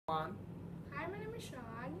Juan. Hi, my name is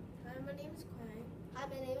Sean. Hi, my name is Quang. Hi,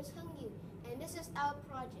 my name is Hung Yu, and this is our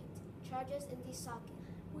project, Chargers in the Socket.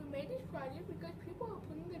 We made this project because people are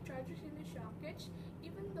putting the chargers in the sockets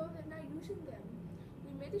even though they're not using them.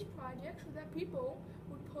 We made this project so that people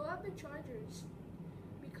would pull out the chargers.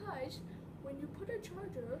 Because when you put a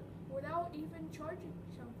charger without even charging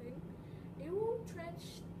something, it will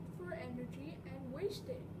transfer energy and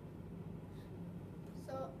waste it.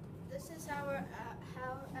 So this is how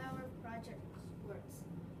our project works.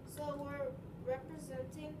 So we're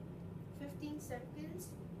representing 15 seconds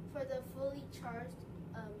for the fully charged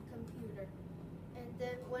computer, and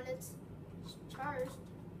then when it's charged,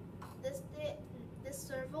 this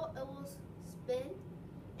servo it will spin,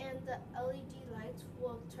 and the LED lights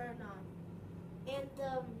will turn on, and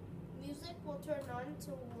the music will turn on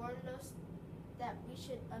to warn us that we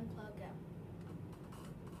should unplug out.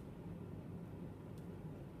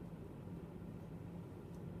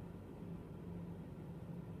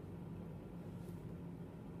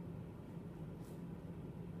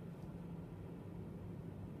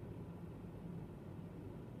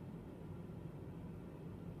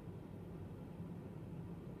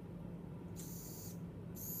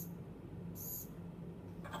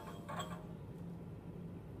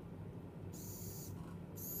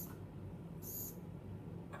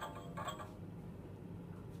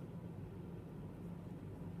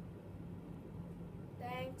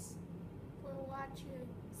 Thanks for watching.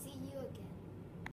 See you again.